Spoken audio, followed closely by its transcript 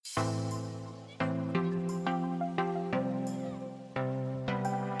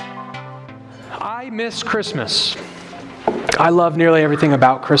I miss Christmas. I love nearly everything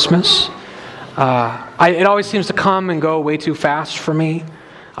about Christmas. It always seems to come and go way too fast for me.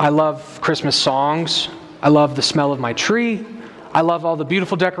 I love Christmas songs. I love the smell of my tree. I love all the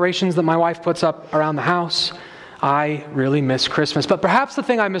beautiful decorations that my wife puts up around the house. I really miss Christmas. But perhaps the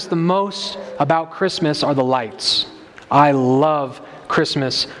thing I miss the most about Christmas are the lights. I love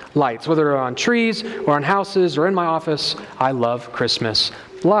Christmas lights. Whether they're on trees or on houses or in my office, I love Christmas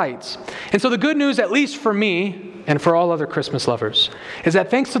lights. And so the good news, at least for me and for all other Christmas lovers, is that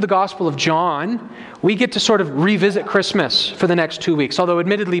thanks to the Gospel of John, we get to sort of revisit Christmas for the next 2 weeks, although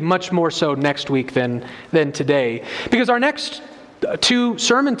admittedly much more so next week than today. Because our next two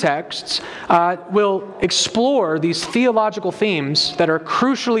sermon texts will explore these theological themes that are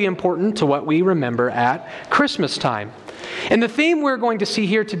crucially important to what we remember at Christmas time. And the theme we're going to see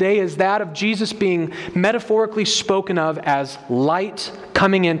here today is that of Jesus being metaphorically spoken of as light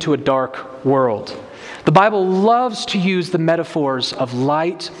coming into a dark world. The Bible loves to use the metaphors of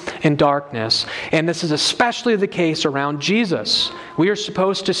light and darkness, and this is especially the case around Jesus. We are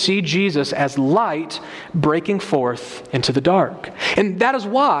supposed to see Jesus as light breaking forth into the dark. And that is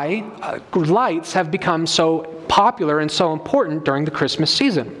why lights have become so popular and so important during the Christmas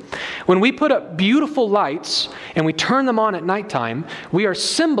season. When we put up beautiful lights and we turn them on at nighttime, we are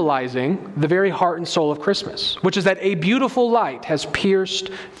symbolizing the very heart and soul of Christmas, which is that a beautiful light has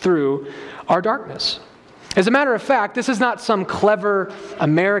pierced through our darkness. As a matter of fact, this is not some clever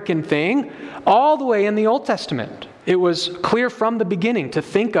American thing. All the way in the Old Testament, it was clear from the beginning to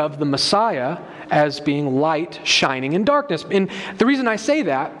think of the Messiah as being light shining in darkness. And the reason I say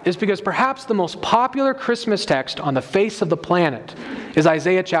that is because perhaps the most popular Christmas text on the face of the planet is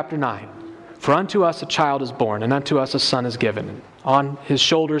Isaiah chapter 9. For unto us a child is born, and unto us a son is given. On his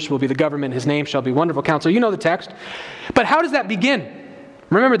shoulders will be the government, his name shall be Wonderful Counselor. You know the text. But how does that begin?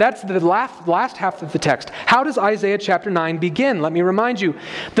 Remember, that's the last half of the text. How does Isaiah chapter 9 begin? Let me remind you.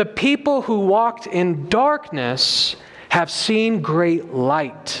 The people who walked in darkness have seen great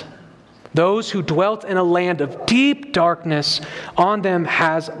light. Those who dwelt in a land of deep darkness, on them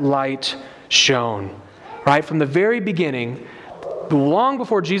has light shone. Right? From the very beginning, long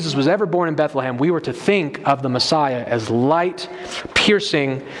before Jesus was ever born in Bethlehem, we were to think of the Messiah as light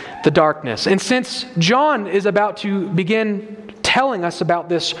piercing the darkness. And since John is about to begin telling us about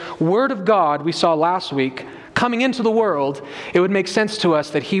this Word of God we saw last week coming into the world, it would make sense to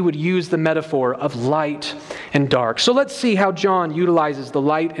us that he would use the metaphor of light and dark. So let's see how John utilizes the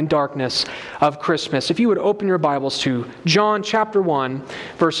light and darkness of Christmas. If you would open your Bibles to John chapter 1,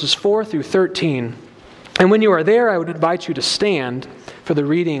 verses 4 through 13. And when you are there, I would invite you to stand for the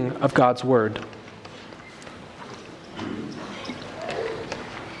reading of God's Word.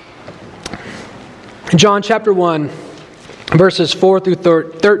 John chapter 1, verses 4 through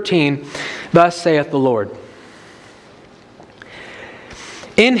 13, thus saith the Lord.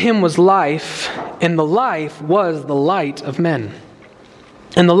 In him was life, and the life was the light of men.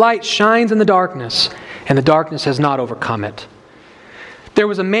 And the light shines in the darkness, and the darkness has not overcome it. There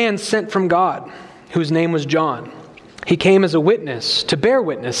was a man sent from God, whose name was John. He came as a witness, to bear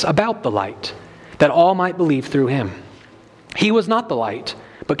witness about the light, that all might believe through him. He was not the light,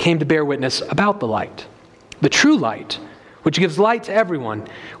 but came to bear witness about the light. The true light, which gives light to everyone,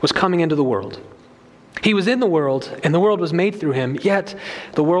 was coming into the world. He was in the world, and the world was made through him, yet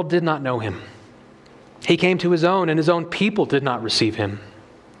the world did not know him. He came to his own, and his own people did not receive him.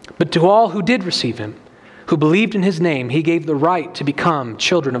 But to all who did receive him, who believed in his name, he gave the right to become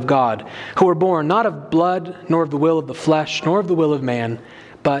children of God, who were born not of blood, nor of the will of the flesh, nor of the will of man,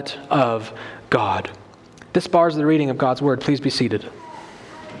 but of God. This bars the reading of God's Word. Please be seated.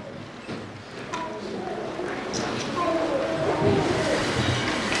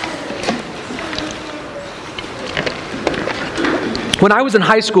 When I was in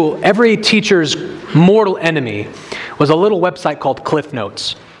high school, every teacher's mortal enemy was a little website called Cliff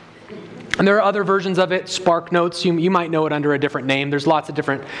Notes. And there are other versions of it, Spark Notes. You might know it under a different name. There's lots of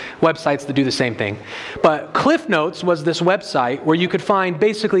different websites that do the same thing. But Cliff Notes was this website where you could find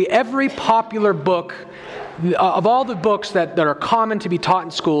basically every popular book. Of all the books that are common to be taught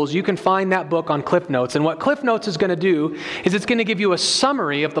in schools, you can find that book on Cliff Notes. And what Cliff Notes is going to do is it's going to give you a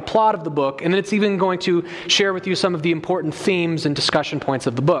summary of the plot of the book, and then it's even going to share with you some of the important themes and discussion points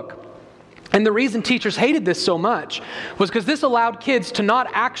of the book. And the reason teachers hated this so much was because this allowed kids to not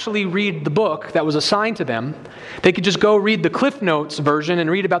actually read the book that was assigned to them. They could just go read the Cliff Notes version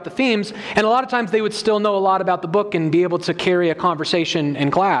and read about the themes, and a lot of times they would still know a lot about the book and be able to carry a conversation in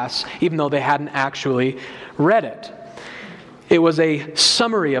class, even though they hadn't actually read it. It was a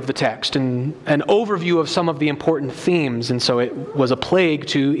summary of the text and an overview of some of the important themes, and so it was a plague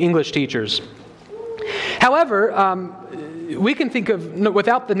to English teachers. However, we can think of,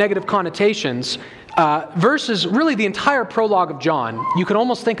 without the negative connotations, verses, really the entire prologue of John, you can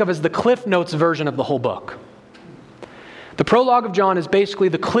almost think of as the Cliff Notes version of the whole book. The prologue of John is basically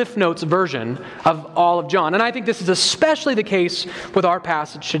the Cliff Notes version of all of John. And I think this is especially the case with our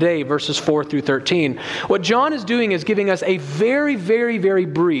passage today, verses 4 through 13. What John is doing is giving us a very, very, very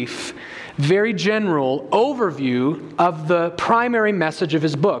brief, very general overview of the primary message of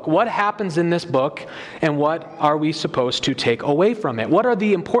his book. What happens in this book, and what are we supposed to take away from it? What are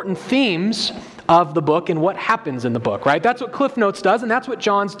the important themes of the book, and what happens in the book, right? That's what Cliff Notes does, and that's what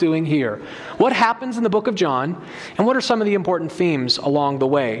John's doing here. What happens in the book of John, and what are some of the important themes along the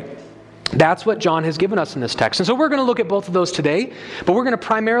way? That's what John has given us in this text. And so we're going to look at both of those today, but we're going to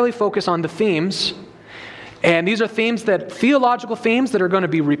primarily focus on the themes. And these are theological themes that are going to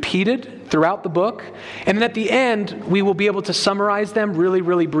be repeated throughout the book. And then at the end, we will be able to summarize them really,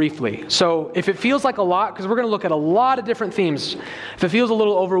 really briefly. So if it feels like a lot, because we're going to look at a lot of different themes, if it feels a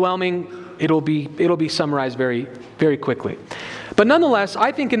little overwhelming, it'll be summarized very, very quickly. But nonetheless,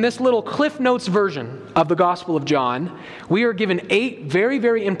 I think in this little Cliff Notes version of the Gospel of John, we are given 8 very,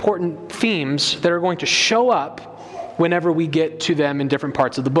 very important themes that are going to show up whenever we get to them in different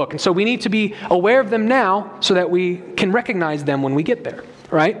parts of the book. And so we need to be aware of them now so that we can recognize them when we get there,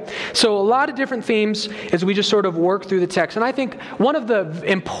 right? So a lot of different themes as we just sort of work through the text. And I think one of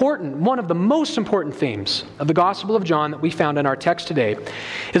the most important themes of the Gospel of John that we found in our text today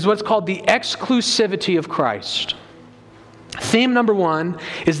is what's called the exclusivity of Christ. Theme number 1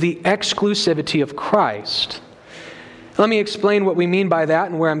 is the exclusivity of Christ. Let me explain what we mean by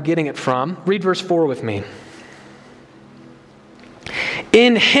that and where I'm getting it from. Read verse 4 with me.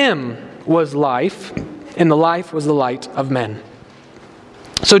 In him was life, and the life was the light of men.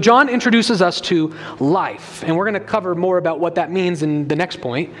 So John introduces us to life, and we're going to cover more about what that means in the next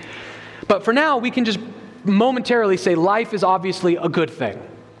point. But for now, we can just momentarily say life is obviously a good thing,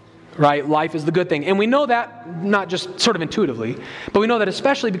 right? Life is the good thing. And we know that not just sort of intuitively, but we know that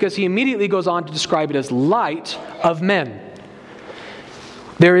especially because he immediately goes on to describe it as light of men.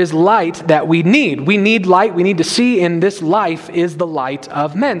 There is light that we need. We need light. We need to see, and this life is the light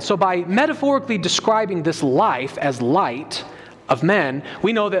of men. So by metaphorically describing this life as light of men,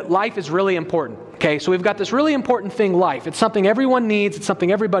 we know that life is really important. Okay, so we've got this really important thing, life. It's something everyone needs. It's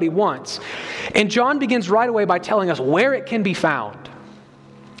something everybody wants. And John begins right away by telling us where it can be found.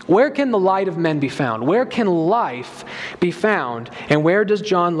 Where can the light of men be found? Where can life be found? And where does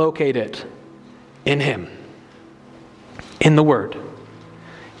John locate it? In him. In the Word.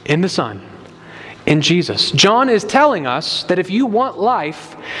 In the Son, in Jesus. John is telling us that if you want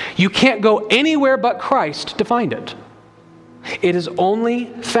life, you can't go anywhere but Christ to find it. It is only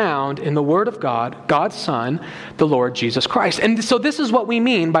found in the Word of God, God's Son, the Lord Jesus Christ. And so this is what we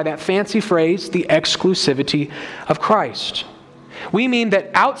mean by that fancy phrase, the exclusivity of Christ. We mean that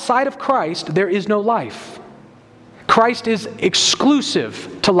outside of Christ, there is no life. Christ is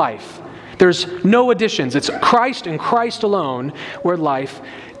exclusive to life. There's no additions. It's Christ and Christ alone where life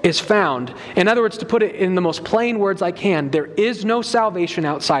is found. In other words, to put it in the most plain words I can, there is no salvation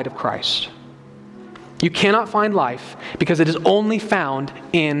outside of Christ. You cannot find life because it is only found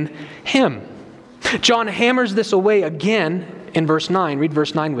in Him. John hammers this away again in verse 9. Read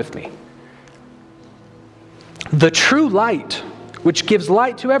verse 9 with me. The true light, which gives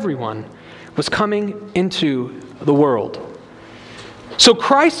light to everyone, was coming into the world. So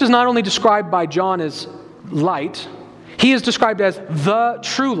Christ is not only described by John as light, He is described as the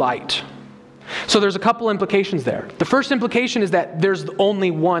true light. So there's a couple implications there. The first implication is that there's only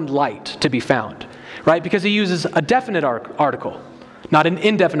one light to be found, right? Because he uses a definite article, not an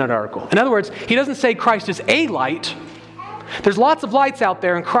indefinite article. In other words, he doesn't say Christ is a light. There's lots of lights out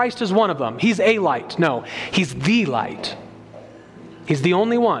there and Christ is one of them. He's a light. No, He's the light. He's the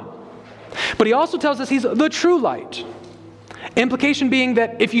only one. But he also tells us He's the true light. Implication being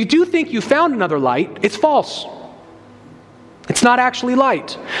that if you do think you found another light, it's false. It's not actually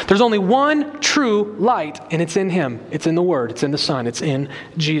light. There's only one true light, and it's in Him. It's in the Word. It's in the Son. It's in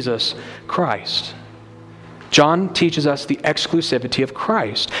Jesus Christ. John teaches us the exclusivity of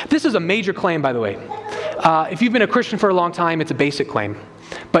Christ. This is a major claim, by the way. If you've been a Christian for a long time, it's a basic claim.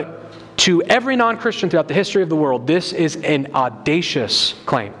 But to every non-Christian throughout the history of the world, this is an audacious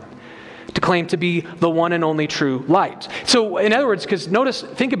claim. To claim to be the one and only true light. So, in other words, because notice,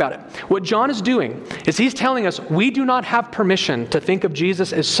 think about it. What John is doing is he's telling us we do not have permission to think of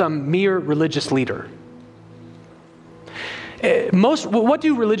Jesus as some mere religious leader. What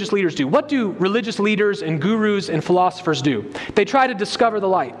do religious leaders do? What do religious leaders and gurus and philosophers do? They try to discover the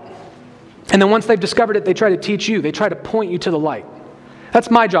light. And then once they've discovered it, they try to teach you. They try to point you to the light. That's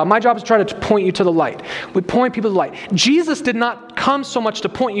my job. My job is to try to point you to the light. We point people to the light. Jesus did not come so much to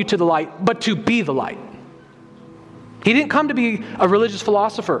point you to the light, but to be the light. He didn't come to be a religious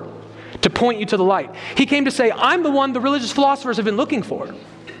philosopher to point you to the light. He came to say, I'm the one the religious philosophers have been looking for.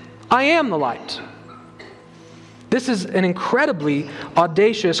 I am the light. This is an incredibly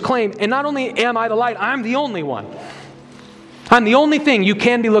audacious claim. And not only am I the light, I'm the only one. I'm the only thing you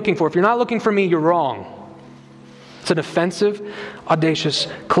can be looking for. If you're not looking for me, you're wrong. It's an offensive, audacious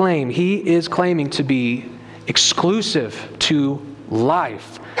claim. He is claiming to be exclusive to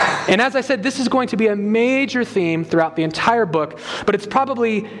life. And as I said, this is going to be a major theme throughout the entire book, but it's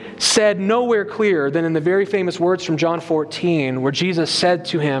probably said nowhere clearer than in the very famous words from John 14, where Jesus said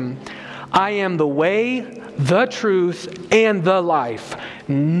to him, I am the way, the truth, and the life.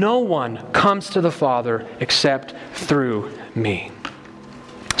 No one comes to the Father except through me.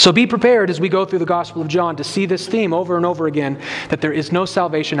 So be prepared as we go through the Gospel of John to see this theme over and over again, that there is no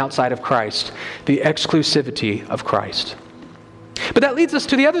salvation outside of Christ, the exclusivity of Christ. But that leads us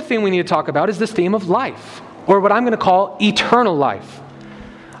to the other thing we need to talk about is this theme of life, or what I'm going to call eternal life.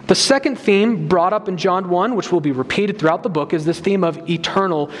 The second theme brought up in John 1, which will be repeated throughout the book, is this theme of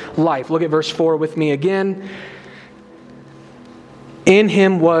eternal life. Look at verse 4 with me again. In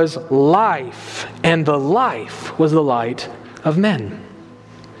him was life, and the life was the light of men.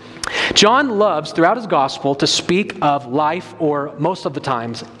 John loves, throughout his gospel, to speak of life, or most of the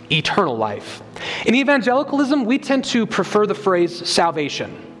times, eternal life. In evangelicalism, we tend to prefer the phrase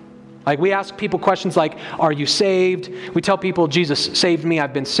salvation. Like we ask people questions like, are you saved? We tell people, Jesus saved me,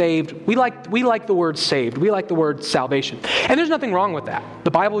 I've been saved. We like the word saved. We like the word salvation. And there's nothing wrong with that.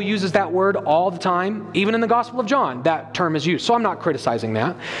 The Bible uses that word all the time. Even in the Gospel of John, that term is used. So I'm not criticizing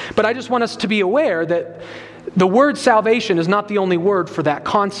that. But I just want us to be aware that the word salvation is not the only word for that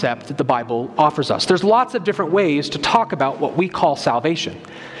concept that the Bible offers us. There's lots of different ways to talk about what we call salvation.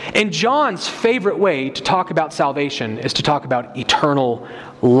 And John's favorite way to talk about salvation is to talk about eternal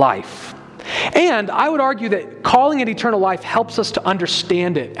life. And I would argue that calling it eternal life helps us to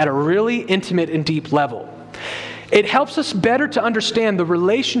understand it at a really intimate and deep level. It helps us better to understand the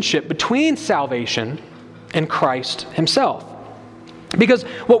relationship between salvation and Christ himself. Because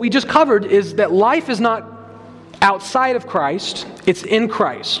what we just covered is that life is not outside of Christ, it's in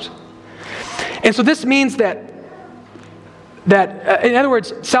Christ. And so this means that in other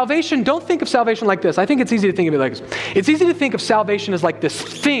words, salvation, don't think of salvation like this. I think it's easy to think of it like this. It's easy to think of salvation as like this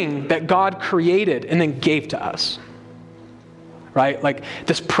thing that God created and then gave to us. Right? Like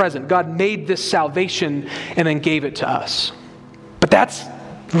this present. God made this salvation and then gave it to us. But that's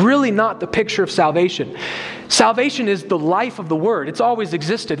really not the picture of salvation. Salvation is the life of the Word. It's always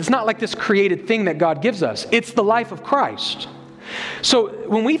existed. It's not like this created thing that God gives us. It's the life of Christ. So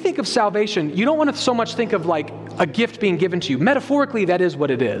when we think of salvation, you don't want to so much think of like a gift being given to you. Metaphorically, that is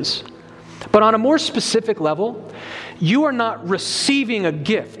what it is. But on a more specific level, you are not receiving a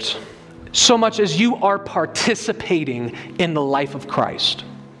gift so much as you are participating in the life of Christ.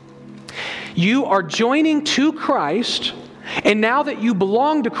 You are joining to Christ. And now that you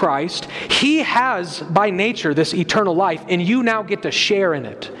belong to Christ, He has by nature this eternal life, and you now get to share in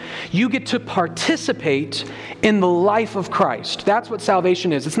it. You get to participate in the life of Christ. That's what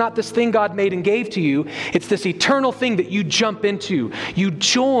salvation is. It's not this thing God made and gave to you. It's this eternal thing that you jump into. You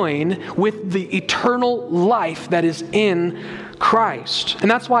join with the eternal life that is in Christ.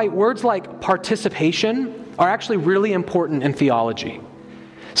 And that's why words like participation are actually really important in theology.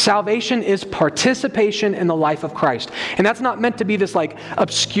 Salvation is participation in the life of Christ. And that's not meant to be this like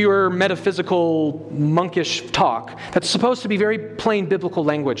obscure, metaphysical, monkish talk. That's supposed to be very plain biblical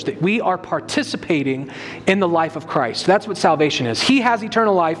language, that we are participating in the life of Christ. That's what salvation is. He has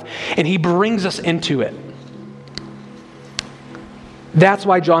eternal life, and He brings us into it. That's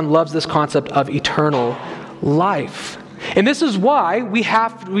why John loves this concept of eternal life. And this is why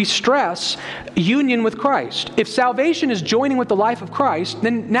we stress union with Christ. If salvation is joining with the life of Christ,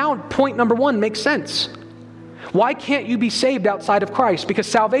 then now point number one makes sense. Why can't you be saved outside of Christ? Because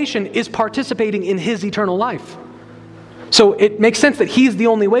salvation is participating in His eternal life. So it makes sense that He's the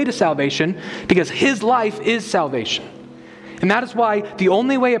only way to salvation, because His life is salvation. And that is why the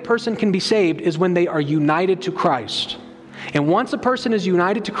only way a person can be saved is when they are united to Christ. And once a person is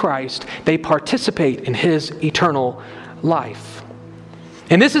united to Christ, they participate in His eternal life.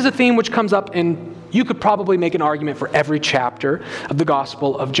 And this is a theme which comes up in, you could probably make an argument for every chapter of the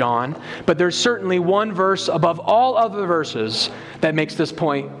Gospel of John, but there's certainly one verse above all other verses that makes this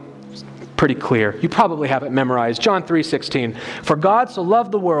point pretty clear. You probably have it memorized. John 3:16. For God so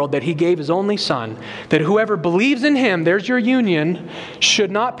loved the world that He gave His only Son, that whoever believes in Him, there's your union,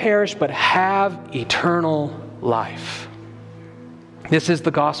 should not perish but have eternal life. This is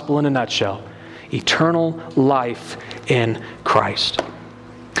the gospel in a nutshell. Eternal life in Christ.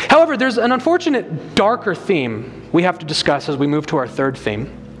 However, there's an unfortunate darker theme we have to discuss as we move to our third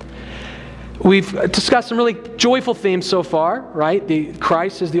theme. We've discussed some really joyful themes so far, right?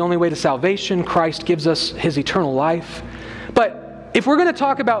 Christ is the only way to salvation. Christ gives us his eternal life. But if we're going to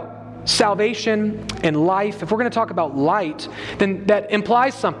talk about salvation and life, if we're going to talk about light, then that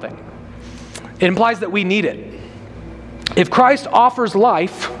implies something. It implies that we need it. If Christ offers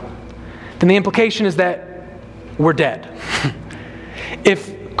life, then the implication is that we're dead.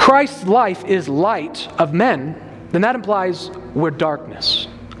 If Christ's life is light of men, then that implies we're darkness.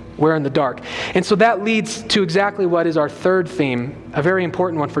 We're in the dark. And so that leads to exactly what is our third theme, a very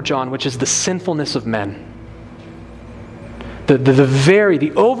important one for John, which is the sinfulness of men.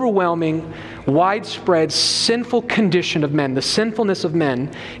 The overwhelming, widespread, sinful condition of men, the sinfulness of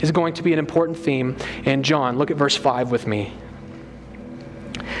men, is going to be an important theme in John. Look at verse 5 with me.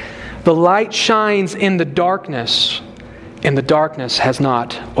 The light shines in the darkness, and the darkness has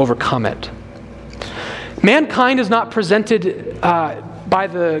not overcome it. Mankind is not presented by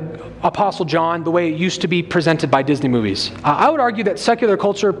the Apostle John the way it used to be presented by Disney movies. I would argue that secular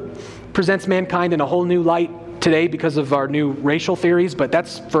culture presents mankind in a whole new light today because of our new racial theories, but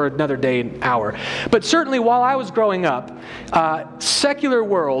that's for another day and hour. But certainly while I was growing up, the secular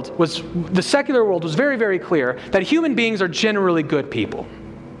world was very, very clear that human beings are generally good people.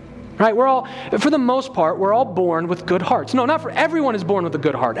 Right? We're all, for the most part, we're all born with good hearts. No, not for everyone is born with a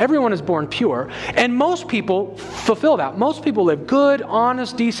good heart. Everyone is born pure. And most people fulfill that. Most people live good,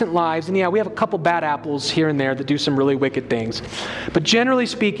 honest, decent lives. And yeah, we have a couple bad apples here and there that do some really wicked things. But generally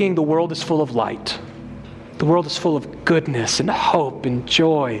speaking, the world is full of light. The world is full of goodness and hope and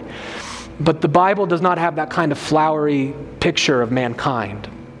joy. But the Bible does not have that kind of flowery picture of mankind.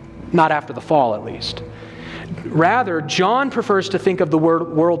 Not after the fall, at least. Rather, John prefers to think of the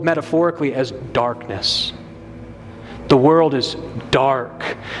world metaphorically as darkness. The world is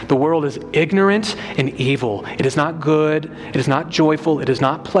dark. The world is ignorant and evil. It is not good. It is not joyful. It is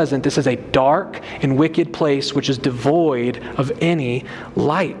not pleasant. This is a dark and wicked place which is devoid of any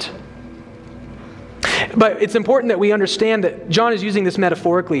light. But it's important that we understand that John is using this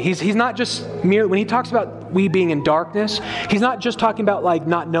metaphorically. He's not just merely, when he talks about we being in darkness, he's not just talking about like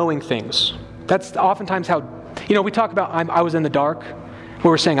not knowing things. That's oftentimes how, we talk about I was in the dark,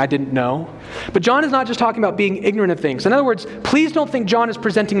 where we're saying I didn't know. But John is not just talking about being ignorant of things. In other words, please don't think John is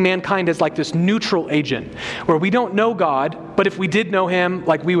presenting mankind as like this neutral agent, where we don't know God, but if we did know him,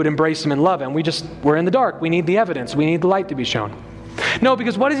 like we would embrace him and love him. We're in the dark. We need the evidence. We need the light to be shown. No,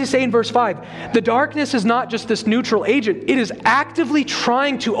 because what does he say in verse 5? The darkness is not just this neutral agent. It is actively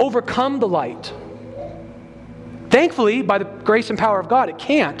trying to overcome the light. Thankfully, by the grace and power of God, it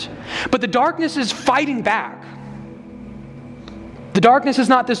can't. But the darkness is fighting back. The darkness is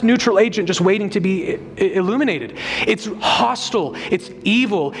not this neutral agent just waiting to be illuminated. It's hostile. It's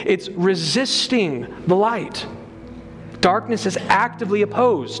evil. It's resisting the light. Darkness is actively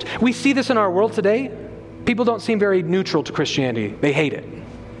opposed. We see this in our world today. People don't seem very neutral to Christianity. They hate it.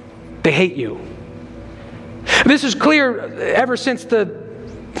 They hate you. This is clear ever since the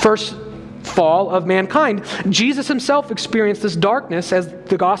first fall of mankind. Jesus himself experienced this darkness, as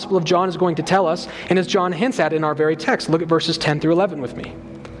the Gospel of John is going to tell us, and as John hints at in our very text. Look at verses 10 through 11 with me.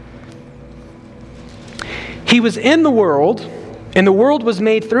 He was in the world, and the world was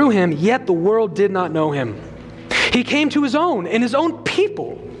made through him, yet the world did not know him. He came to his own, and his own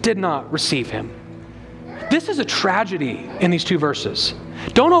people did not receive him. This is a tragedy in these two verses.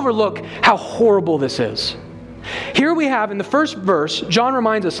 Don't overlook how horrible this is. Here we have in the first verse, John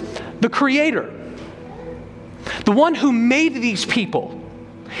reminds us, the Creator, the one who made these people.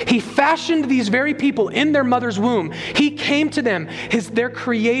 He fashioned these very people in their mother's womb. He came to them, their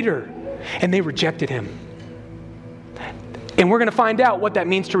Creator, and they rejected him. And we're going to find out what that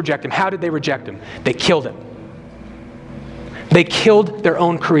means to reject him. How did they reject him? They killed him. They killed their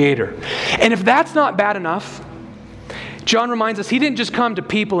own Creator. And if that's not bad enough, John reminds us he didn't just come to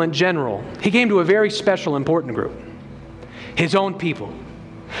people in general. He came to a very special, important group. His own people.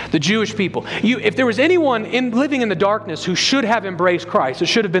 The Jewish people. If there was anyone living in the darkness who should have embraced Christ, it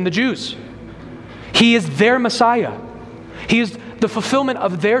should have been the Jews. He is their Messiah. He is the fulfillment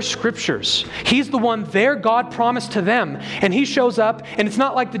of their scriptures. He's the one their God promised to them. And he shows up, and it's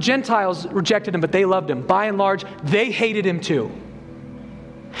not like the Gentiles rejected him, but they loved him. By and large, they hated him too.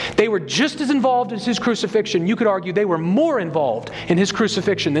 They were just as involved in his crucifixion. You could argue they were more involved in his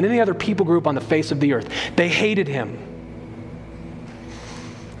crucifixion than any other people group on the face of the earth. They hated him.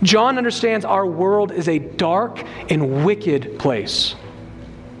 John understands our world is a dark and wicked place.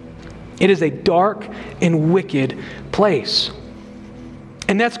 It is a dark and wicked place.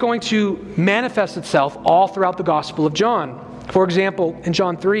 And that's going to manifest itself all throughout the Gospel of John. For example, in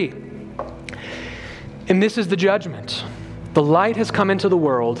John 3, and this is the judgment. The light has come into the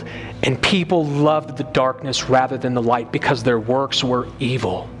world, and people loved the darkness rather than the light because their works were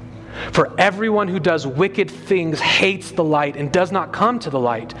evil. For everyone who does wicked things hates the light and does not come to the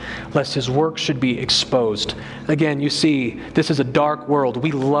light, lest his work should be exposed. Again, you see, this is a dark world.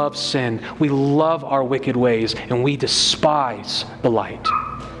 We love sin. We love our wicked ways, and we despise the light.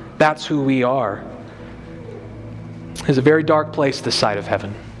 That's who we are. It's a very dark place, this side of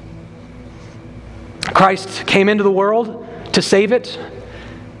heaven. Christ came into the world to save it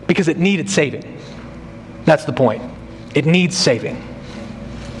because it needed saving. That's the point. It needs saving.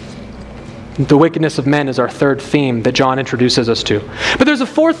 The wickedness of men is our third theme that John introduces us to. But there's a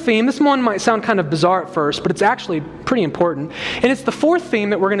fourth theme. This one might sound kind of bizarre at first, but it's actually pretty important. And it's the fourth theme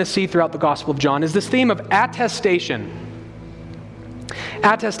that we're going to see throughout the Gospel of John, is this theme of attestation.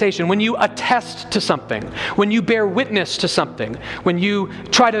 Attestation, when you attest to something, when you bear witness to something, when you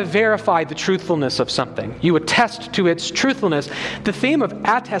try to verify the truthfulness of something, you attest to its truthfulness. The theme of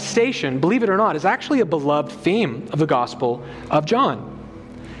attestation, believe it or not, is actually a beloved theme of the Gospel of John.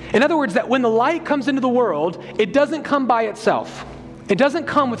 In other words, that when the light comes into the world, it doesn't come by itself. It doesn't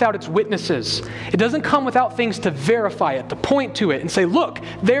come without its witnesses. It doesn't come without things to verify it, to point to it and say, look,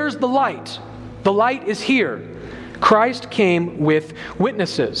 there's the light. The light is here. Christ came with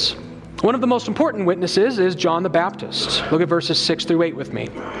witnesses. One of the most important witnesses is John the Baptist. Look at verses 6 through 8 with me.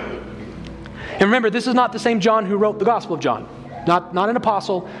 And remember, this is not the same John who wrote the Gospel of John. Not an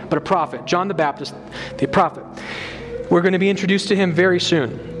apostle, but a prophet. John the Baptist, the prophet. We're going to be introduced to him very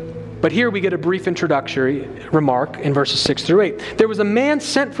soon. But here we get a brief introductory remark in verses 6 through 8. There was a man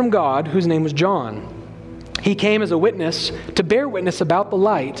sent from God whose name was John. He came as a witness to bear witness about the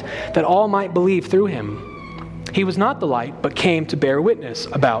light, that all might believe through him. He was not the light, but came to bear witness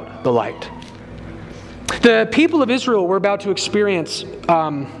about the light. The people of Israel were about to experience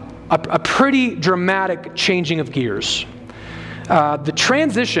a pretty dramatic changing of gears. The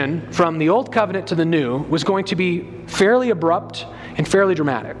transition from the old covenant to the new was going to be fairly abrupt and fairly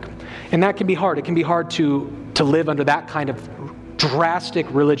dramatic. And that can be hard. It can be hard to live under that kind of drastic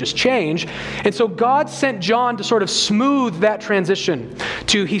religious change. And so God sent John to sort of smooth that transition.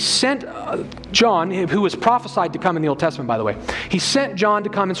 He sent John, who was prophesied to come in the Old Testament, by the way. He sent John to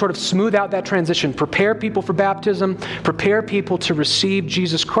come and sort of smooth out that transition, prepare people for baptism, prepare people to receive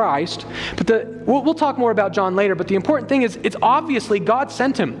Jesus Christ. But we'll talk more about John later, but the important thing is, it's obviously God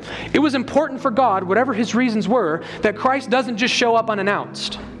sent him. It was important for God, whatever his reasons were, that Christ doesn't just show up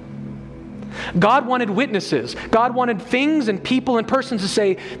unannounced. God wanted witnesses. God wanted things and people and persons to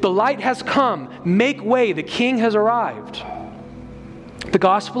say, the light has come, make way, the King has arrived. The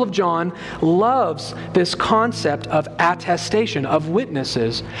Gospel of John loves this concept of attestation, of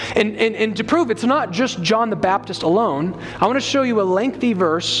witnesses. And to prove it's not just John the Baptist alone, I want to show you a lengthy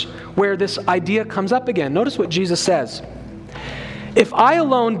verse where this idea comes up again. Notice what Jesus says. If I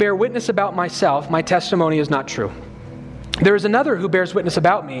alone bear witness about myself, my testimony is not true. There is another who bears witness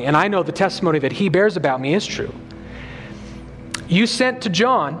about me, and I know the testimony that he bears about me is true. You sent to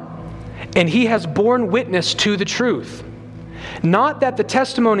John, and he has borne witness to the truth. Not that the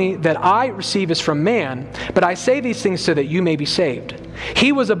testimony that I receive is from man, but I say these things so that you may be saved.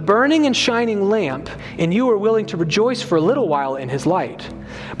 He was a burning and shining lamp, and you were willing to rejoice for a little while in his light.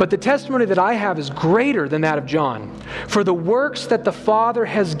 But the testimony that I have is greater than that of John. For the works that the Father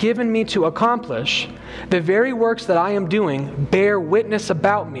has given me to accomplish, the very works that I am doing, bear witness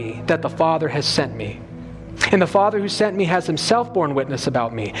about me that the Father has sent me. And the Father who sent me has himself borne witness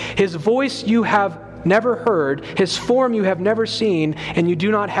about me. His voice you have never heard, his form you have never seen, and you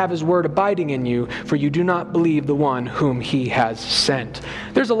do not have his word abiding in you, for you do not believe the one whom he has sent.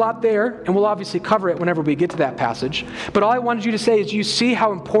 There's a lot there, and we'll obviously cover it whenever we get to that passage. But all I wanted you to say is you see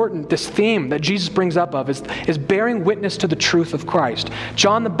how important this theme that Jesus brings up of is bearing witness to the truth of Christ.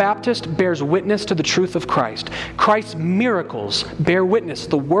 John the Baptist bears witness to the truth of Christ. Christ's miracles bear witness.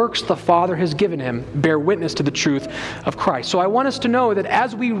 The works the Father has given him bear witness to the truth of Christ. So I want us to know that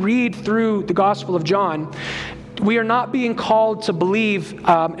as we read through the Gospel of John, we are not being called to believe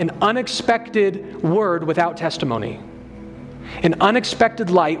an unexpected word without testimony. An unexpected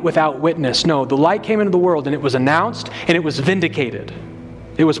light without witness. No, the light came into the world and it was announced and it was vindicated.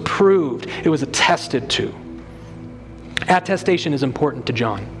 It was proved. It was attested to. Attestation is important to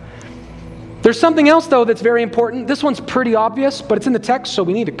John. There's something else, though, that's very important. This one's pretty obvious, but it's in the text, so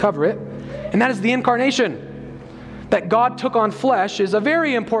we need to cover it. And that is the incarnation. That God took on flesh is a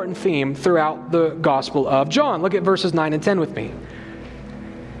very important theme throughout the Gospel of John. Look at verses 9 and 10 with me.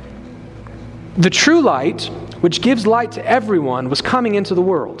 The true light, which gives light to everyone, was coming into the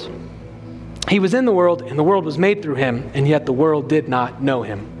world. He was in the world, and the world was made through him, and yet the world did not know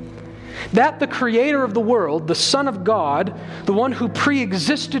him. That the creator of the world, the Son of God, the one who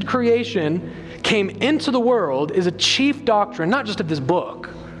pre-existed creation, came into the world is a chief doctrine, not just of this book,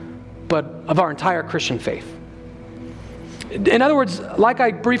 but of our entire Christian faith. In other words, like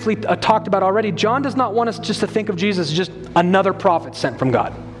I briefly talked about already, John does not want us just to think of Jesus as just another prophet sent from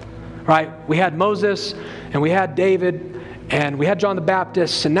God. Right? We had Moses, and we had David, and we had John the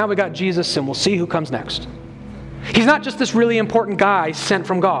Baptist, and now we got Jesus, and we'll see who comes next. He's not just this really important guy sent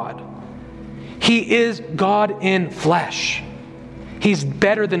from God. He is God in flesh. He's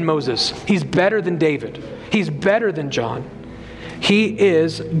better than Moses. He's better than David. He's better than John. He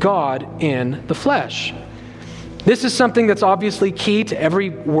is God in the flesh. This is something that's obviously key to every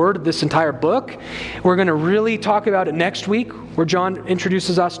word of this entire book. We're going to really talk about it next week, where John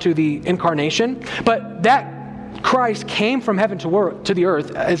introduces us to the incarnation. But that Christ came from heaven to the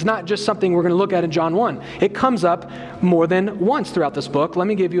earth is not just something we're going to look at in John 1. It comes up more than once throughout this book. Let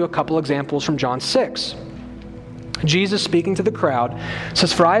me give you a couple examples from John 6. Jesus, speaking to the crowd,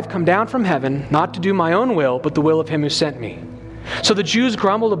 says, "For I have come down from heaven, not to do my own will, but the will of him who sent me." So the Jews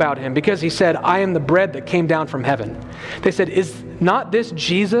grumbled about him because he said, "I am the bread that came down from heaven." They said, "Is not this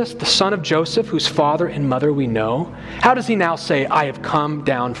Jesus, the son of Joseph, whose father and mother we know? How does he now say, 'I have come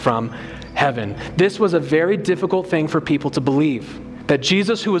down from heaven'?" This was a very difficult thing for people to believe, that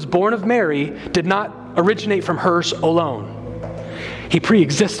Jesus, who was born of Mary, did not originate from her alone. He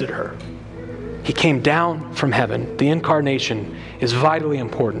pre-existed her. He came down from heaven. The incarnation is vitally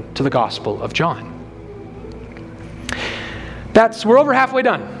important to the Gospel of John. We're over halfway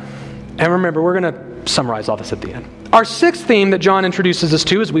done. And remember, we're going to summarize all this at the end. Our sixth theme that John introduces us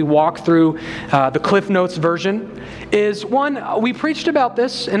to as we walk through the Cliff Notes version is one, we preached about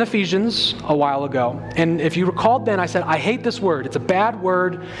this in Ephesians a while ago. And if you recalled then, I said, I hate this word. It's a bad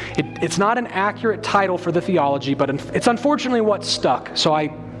word. It's not an accurate title for the theology, but it's unfortunately what stuck. So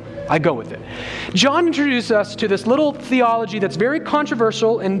I go with it. John introduced us to this little theology that's very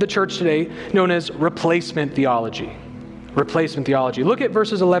controversial in the church today, known as replacement theology. Replacement theology. Look at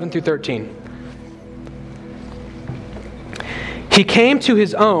verses 11 through 13. He came to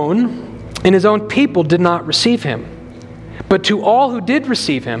his own, and his own people did not receive him. But to all who did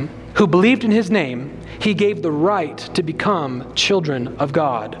receive him, who believed in his name, he gave the right to become children of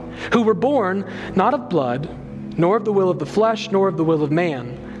God, who were born not of blood, nor of the will of the flesh, nor of the will of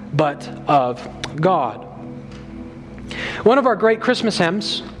man, but of God. One of our great Christmas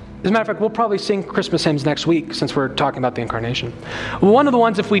hymns, as a matter of fact, we'll probably sing Christmas hymns next week since we're talking about the incarnation. One of the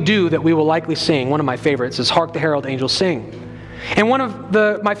ones, if we do, that we will likely sing, one of my favorites, is "Hark the Herald Angels Sing." And one of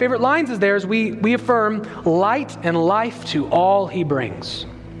my favorite lines is there is we affirm light and life to all he brings.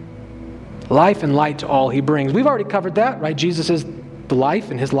 Life and light to all he brings. We've already covered that, right? Jesus is the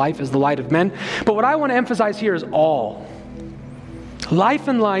life, and his life is the light of men. But what I want to emphasize here is all. Life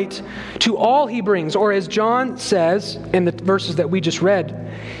and light to all he brings. Or as John says in the verses that we just read,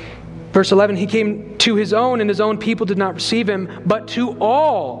 verse 11, he came to his own, and his own people did not receive him, but to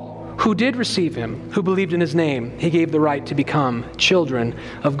all who did receive him, who believed in his name, he gave the right to become children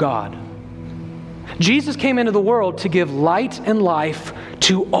of God. Jesus came into the world to give light and life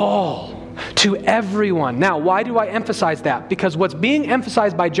to all, to everyone. Now, why do I emphasize that? Because what's being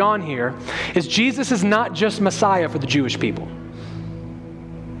emphasized by John here is Jesus is not just Messiah for the Jewish people.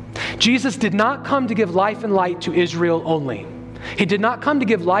 Jesus did not come to give life and light to Israel only. He did not come to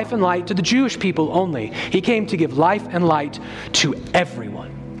give life and light to the Jewish people only. He came to give life and light to everyone.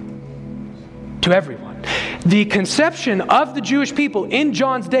 To everyone. The conception of the Jewish people in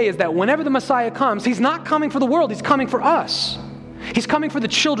John's day is that whenever the Messiah comes, he's not coming for the world, he's coming for us. He's coming for the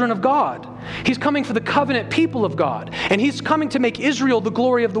children of God. He's coming for the covenant people of God. And he's coming to make Israel the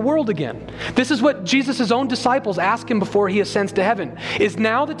glory of the world again. This is what Jesus' own disciples ask him before he ascends to heaven. Is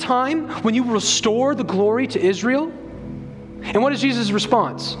now the time when you restore the glory to Israel? And what is Jesus'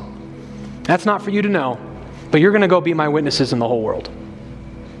 response? That's not for you to know, but you're going to go be my witnesses in the whole world.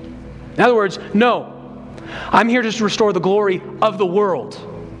 In other words, no, I'm here to restore the glory of the world,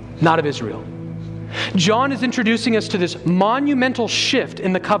 not of Israel. John is introducing us to this monumental shift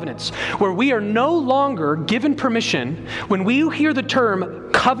in the covenants, where we are no longer given permission. When we hear the term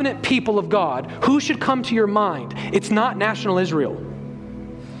covenant people of God, who should come to your mind? It's not national Israel.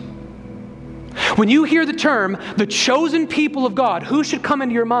 When you hear the term the chosen people of God, who should come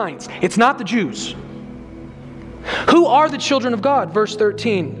into your minds? It's not the Jews. Who are the children of God? Verse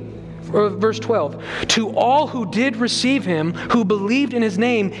 13. Verse 12, to all who did receive him, who believed in his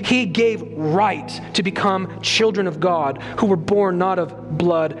name, he gave right to become children of God, who were born not of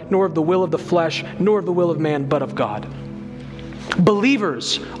blood, nor of the will of the flesh, nor of the will of man, but of God.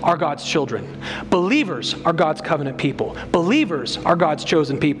 Believers are God's children. Believers are God's covenant people. Believers are God's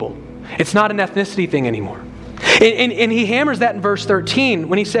chosen people. It's not an ethnicity thing anymore. And he hammers that in verse 13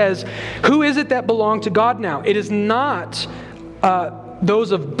 when he says, who is it that belong to God now? It is not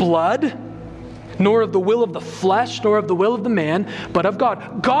those of blood, nor of the will of the flesh, nor of the will of the man, but of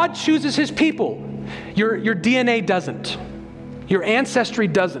God. God chooses his people. Your DNA doesn't. Your ancestry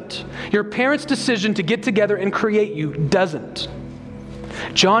doesn't. Your parents' decision to get together and create you doesn't.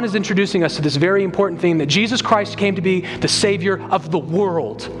 John is introducing us to this very important theme that Jesus Christ came to be the Savior of the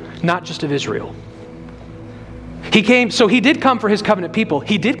world, not just of Israel. He did come for his covenant people.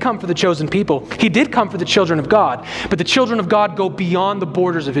 He did come for the chosen people. He did come for the children of God. But the children of God go beyond the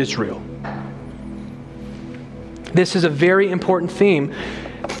borders of Israel. This is a very important theme,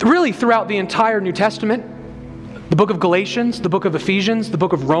 really throughout the entire New Testament. The book of Galatians, the book of Ephesians, the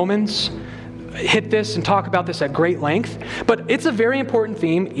book of Romans hit this and talk about this at great length. But it's a very important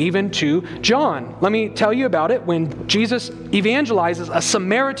theme even to John. Let me tell you about it. When Jesus evangelizes a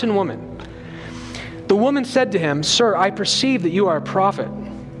Samaritan woman, the woman said to him, "Sir, I perceive that you are a prophet.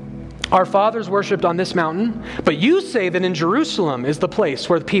 Our fathers worshipped on this mountain, but you say that in Jerusalem is the place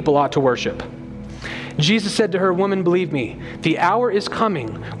where the people ought to worship." Jesus said to her, "Woman, believe me, the hour is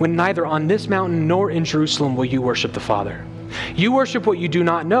coming when neither on this mountain nor in Jerusalem will you worship the Father. You worship what you do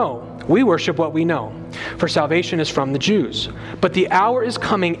not know. We worship what we know, for salvation is from the Jews. But the hour is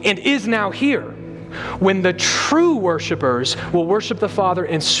coming and is now here, when the true worshipers will worship the Father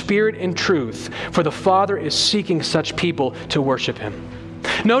in spirit and truth, for the Father is seeking such people to worship him."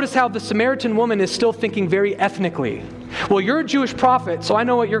 Notice how the Samaritan woman is still thinking very ethnically. Well, you're a Jewish prophet, so I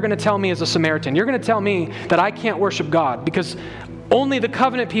know what you're going to tell me as a Samaritan. You're going to tell me that I can't worship God because only the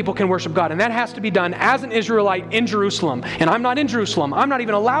covenant people can worship God, and that has to be done as an Israelite in Jerusalem. And I'm not in Jerusalem. I'm not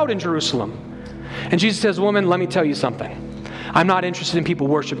even allowed in Jerusalem. And Jesus says, "Woman, let me tell you something. I'm not interested in people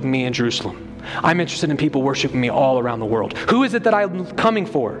worshiping me in Jerusalem. I'm interested in people worshiping me all around the world. Who is it that I'm coming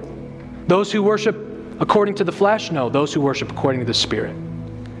for? Those who worship according to the flesh? No, those who worship according to the Spirit."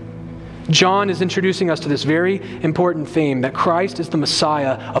 John is introducing us to this very important theme that Christ is the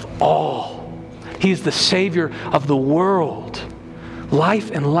Messiah of all. He's the Savior of the world.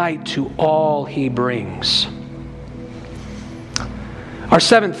 Life and light to all he brings. Our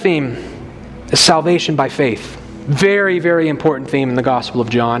seventh theme is salvation by faith. Very, very important theme in the Gospel of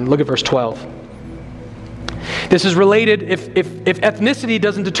John. Look at verse 12. This is related. If ethnicity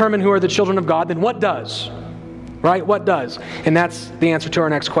doesn't determine who are the children of God, then what does? Right? What does? And that's the answer to our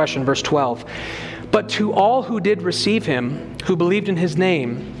next question, verse 12. But to all who did receive him, who believed in his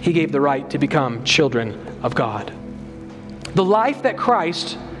name, he gave the right to become children of God. The life that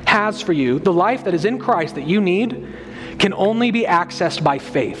Christ has for you, the life that is in Christ that you need, can only be accessed by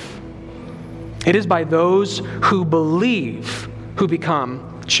faith. It is by those who believe who become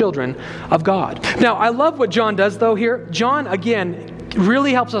children of God. Now, I love what John does, though, here. John, again,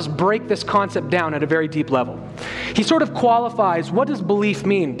 really helps us break this concept down at a very deep level. He sort of qualifies, what does belief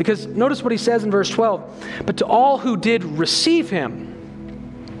mean? Because notice what he says in verse 12. But to all who did receive him.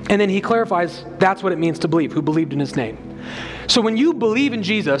 And then he clarifies that's what it means to believe, who believed in his name. So when you believe in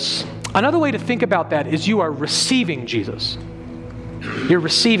Jesus, another way to think about that is you are receiving Jesus. You're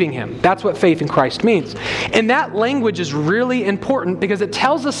receiving him. That's what faith in Christ means. And that language is really important because it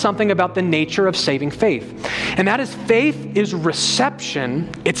tells us something about the nature of saving faith. And that is faith is reception.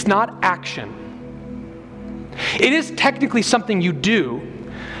 It's not action. It is technically something you do,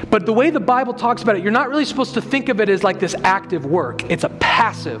 but the way the Bible talks about it, you're not really supposed to think of it as like this active work. It's a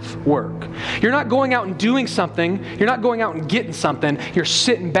passive work. You're not going out and doing something. You're not going out and getting something. You're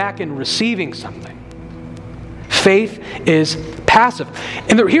sitting back and receiving something. Faith is passive.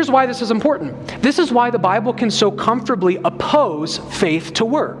 And here's why this is important. This is why the Bible can so comfortably oppose faith to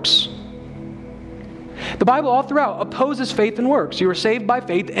works. The Bible all throughout opposes faith and works. You are saved by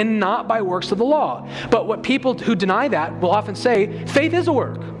faith and not by works of the law. But what people who deny that will often say, faith is a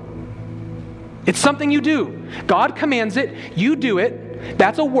work. It's something you do. God commands it. You do it.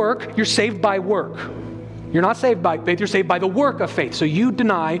 That's a work. You're saved by work. You're not saved by faith, you're saved by the work of faith. So you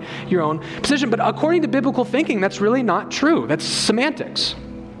deny your own position. But according to biblical thinking, that's really not true. That's semantics.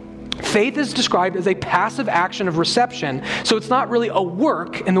 Faith is described as a passive action of reception, so it's not really a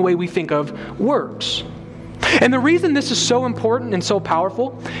work in the way we think of works. And the reason this is so important and so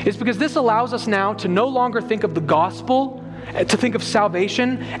powerful is because this allows us now to no longer think of the gospel, to think of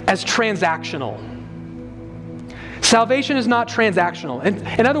salvation as transactional. Salvation is not transactional.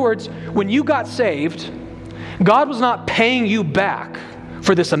 In other words, when you got saved, God was not paying you back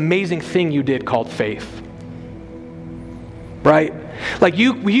for this amazing thing you did called faith. Right? Like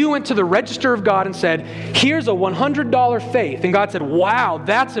you went to the register of God and said, here's a $100 faith. And God said, wow,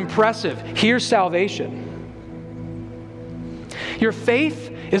 that's impressive. Here's salvation. Your faith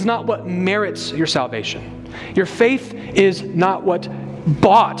is not what merits your salvation. Your faith is not what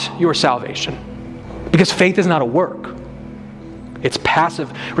bought your salvation. Because faith is not a work. It's passive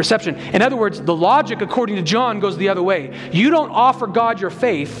reception. In other words, the logic, according to John, goes the other way. You don't offer God your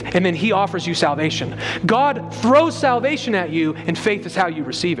faith, and then He offers you salvation. God throws salvation at you, and faith is how you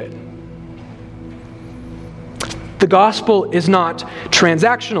receive it. The gospel is not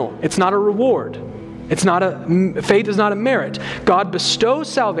transactional. It's not a reward. Faith is not a merit. God bestows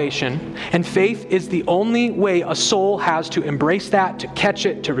salvation, and faith is the only way a soul has to embrace that, to catch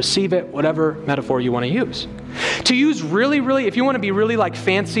it, to receive it, whatever metaphor you want to use. To use really, if you want to be really like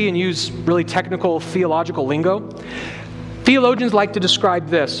fancy and use really technical theological lingo, theologians like to describe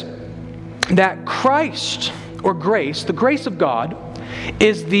this, that Christ, or grace, the grace of God,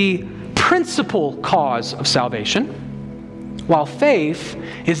 is the principal cause of salvation, while faith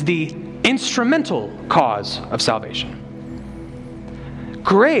is the instrumental cause of salvation.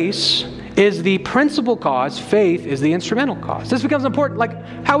 Grace is the principal cause, faith is the instrumental cause. This becomes important. Like,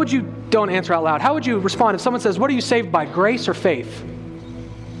 how would you, don't answer out loud, how would you respond if someone says, what are you saved by, grace or faith?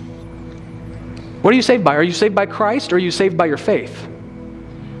 What are you saved by? Are you saved by Christ or are you saved by your faith?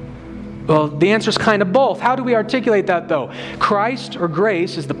 Well, the answer is kind of both. How do we articulate that though? Christ or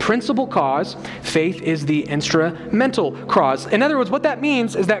grace is the principal cause. Faith is the instrumental cause. In other words, what that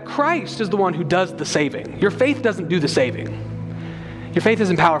means is that Christ is the one who does the saving. Your faith doesn't do the saving. Your faith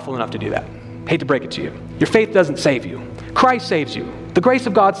isn't powerful enough to do that. Hate to break it to you. Your faith doesn't save you. Christ saves you. The grace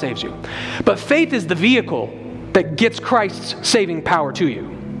of God saves you. But faith is the vehicle that gets Christ's saving power to you.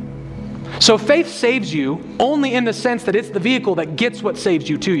 So faith saves you only in the sense that it's the vehicle that gets what saves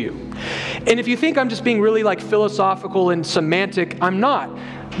you to you. And if you think I'm just being really like philosophical and semantic, I'm not.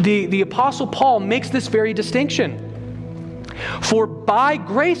 The Apostle Paul makes this very distinction. For by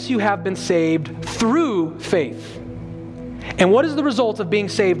grace you have been saved through faith. And what is the result of being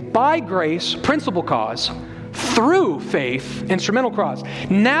saved by grace, principal cause, through faith, instrumental cause?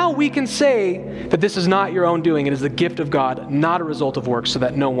 Now we can say that this is not your own doing. It is the gift of God, not a result of works, so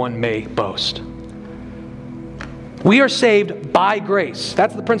that no one may boast. We are saved by grace.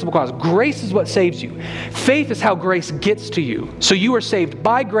 That's the principal cause. Grace is what saves you. Faith is how grace gets to you. So you are saved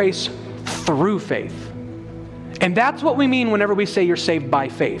by grace through faith. And that's what we mean whenever we say you're saved by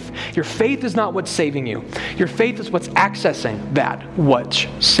faith. Your faith is not what's saving you. Your faith is what's accessing that, what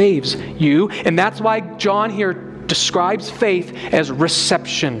saves you. And that's why John here describes faith as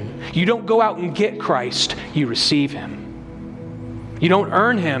reception. You don't go out and get Christ, you receive Him. You don't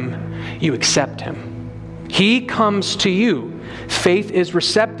earn Him, you accept Him. He comes to you. Faith is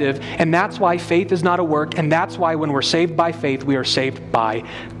receptive, and that's why faith is not a work, and that's why when we're saved by faith, we are saved by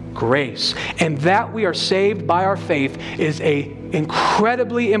grace. And that we are saved by our faith is an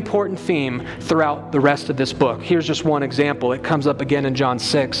incredibly important theme throughout the rest of this book. Here's just one example. It comes up again in John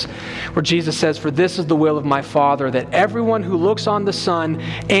 6, where Jesus says, "For this is the will of my Father, that everyone who looks on the Son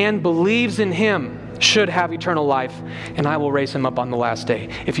and believes in Him should have eternal life, and I will raise him up on the last day."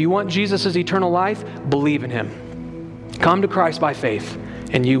 If you want Jesus' eternal life, believe in Him. Come to Christ by faith,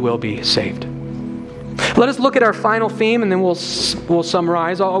 and you will be saved. Let us look at our final theme, and then we'll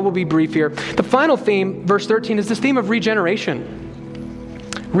summarize. We'll be brief here. The final theme, verse 13, is this theme of regeneration.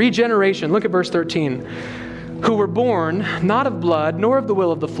 Regeneration. Look at verse 13. "Who were born not of blood, nor of the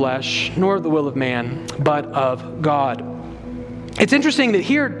will of the flesh, nor of the will of man, but of God." It's interesting that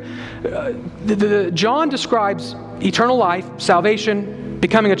here, John describes eternal life, salvation,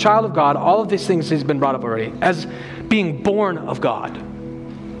 becoming a child of God, all of these things has been brought up already, as being born of God.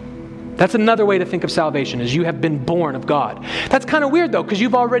 That's another way to think of salvation, is you have been born of God. That's kind of weird though, because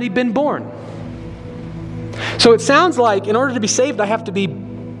you've already been born. So it sounds like in order to be saved, I have to be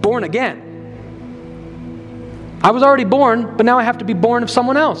born again. I was already born, but now I have to be born of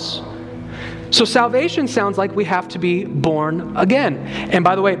someone else. So salvation sounds like we have to be born again. And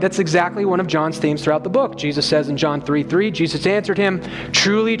by the way, that's exactly one of John's themes throughout the book. Jesus says in John 3:3, Jesus answered him,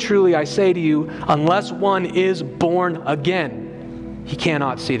 "Truly, truly, I say to you, unless one is born again, he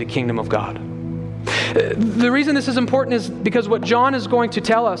cannot see the kingdom of God." The reason this is important is because what John is going to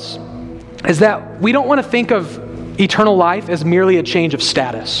tell us is that we don't want to think of eternal life as merely a change of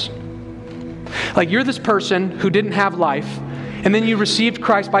status. Like you're this person who didn't have life, and then you received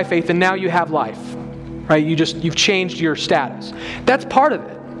Christ by faith, and now you have life, right? You've changed your status. That's part of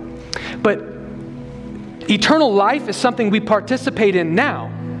it. But Eternal life is something we participate in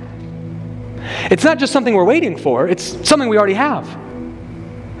now. It's not just something we're waiting for, it's something we already have.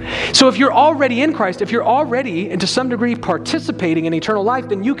 So if you're already in Christ, if you're already, and to some degree, participating in eternal life,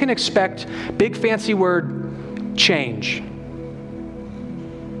 then you can expect, big fancy word, change.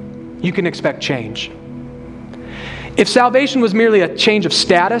 You can expect change. If salvation was merely a change of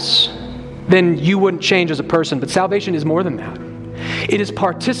status, then you wouldn't change as a person. But salvation is more than that. It is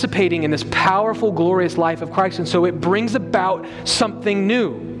participating in this powerful, glorious life of Christ. And so it brings about something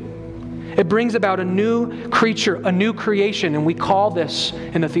new. It brings about a new creature, a new creation. And we call this,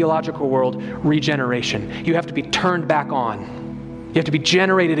 in the theological world, regeneration. You have to be turned back on. You have to be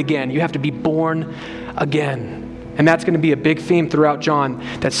generated again. You have to be born again. And that's going to be a big theme throughout John,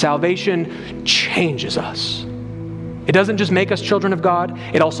 that salvation changes us. It doesn't just make us children of God,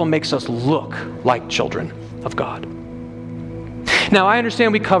 it also makes us look like children of God. Now, I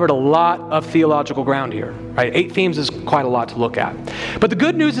understand we covered a lot of theological ground here, right? 8 themes is quite a lot to look at. But the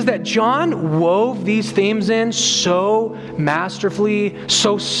good news is that John wove these themes in so masterfully,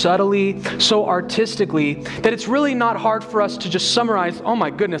 so subtly, so artistically, that it's really not hard for us to just summarize, oh my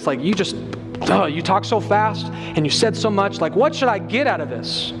goodness, like you talk so fast and you said so much, like what should I get out of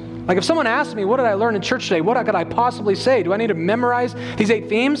this? Like if someone asked me, what did I learn in church today? What could I possibly say? Do I need to memorize these 8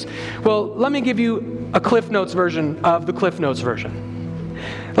 themes? Well, let me give you a Cliff Notes version of the Cliff Notes version.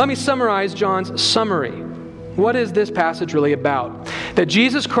 Let me summarize John's summary. What is this passage really about? That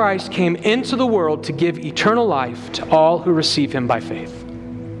Jesus Christ came into the world to give eternal life to all who receive him by faith.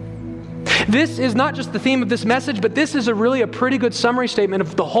 This is not just the theme of this message, but this is really a pretty good summary statement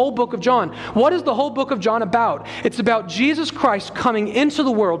of the whole book of John. What is the whole book of John about? It's about Jesus Christ coming into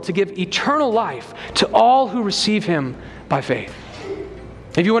the world to give eternal life to all who receive him by faith.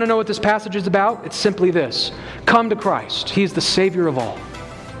 If you want to know what this passage is about, it's simply this. Come to Christ. He is the Savior of all.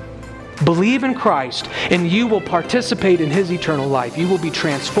 Believe in Christ, and you will participate in his eternal life. You will be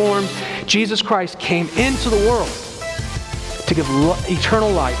transformed. Jesus Christ came into the world to give eternal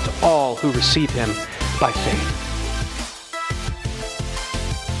life to all who receive him by faith.